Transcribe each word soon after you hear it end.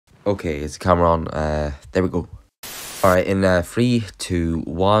Okay, it's the camera on. There we go. Alright, in 3, 2,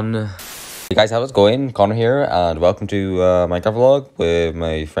 1. Hey guys, how's it going? Connor here, and welcome to Minecraft vlog with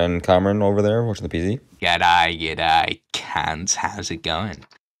my friend Cameron over there watching the PC. G'day, cans. How's it going?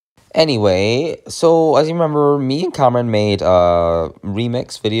 Anyway, so as you remember, me and Cameron made a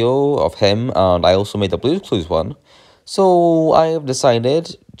remix video of him, and I also made the Blue's Clues one. So I have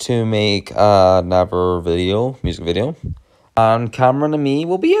decided to make another music video, and Cameron and me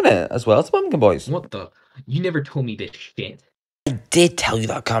will be in it as well as Pumpkin Boys. What the? You never told me this shit. I did tell you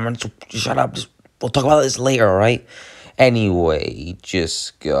that, Cameron, so shut up. We'll talk about this later, alright? Anyway,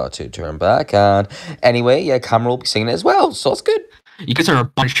 just got to turn back, and anyway, yeah, Cameron will be singing it as well, so it's good. You guys are a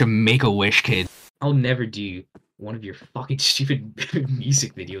bunch of Make-A-Wish kids. I'll never do one of your fucking stupid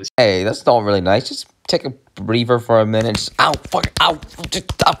music videos. Hey, that's not really nice. Just take a breather for a minute. Just, ow, fuck, ow,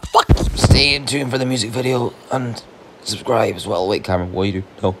 fuck. Stay in tune for the music video and subscribe as well. Wait, Cameron, what do you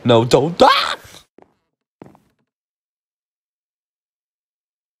do? No, don't. Ah!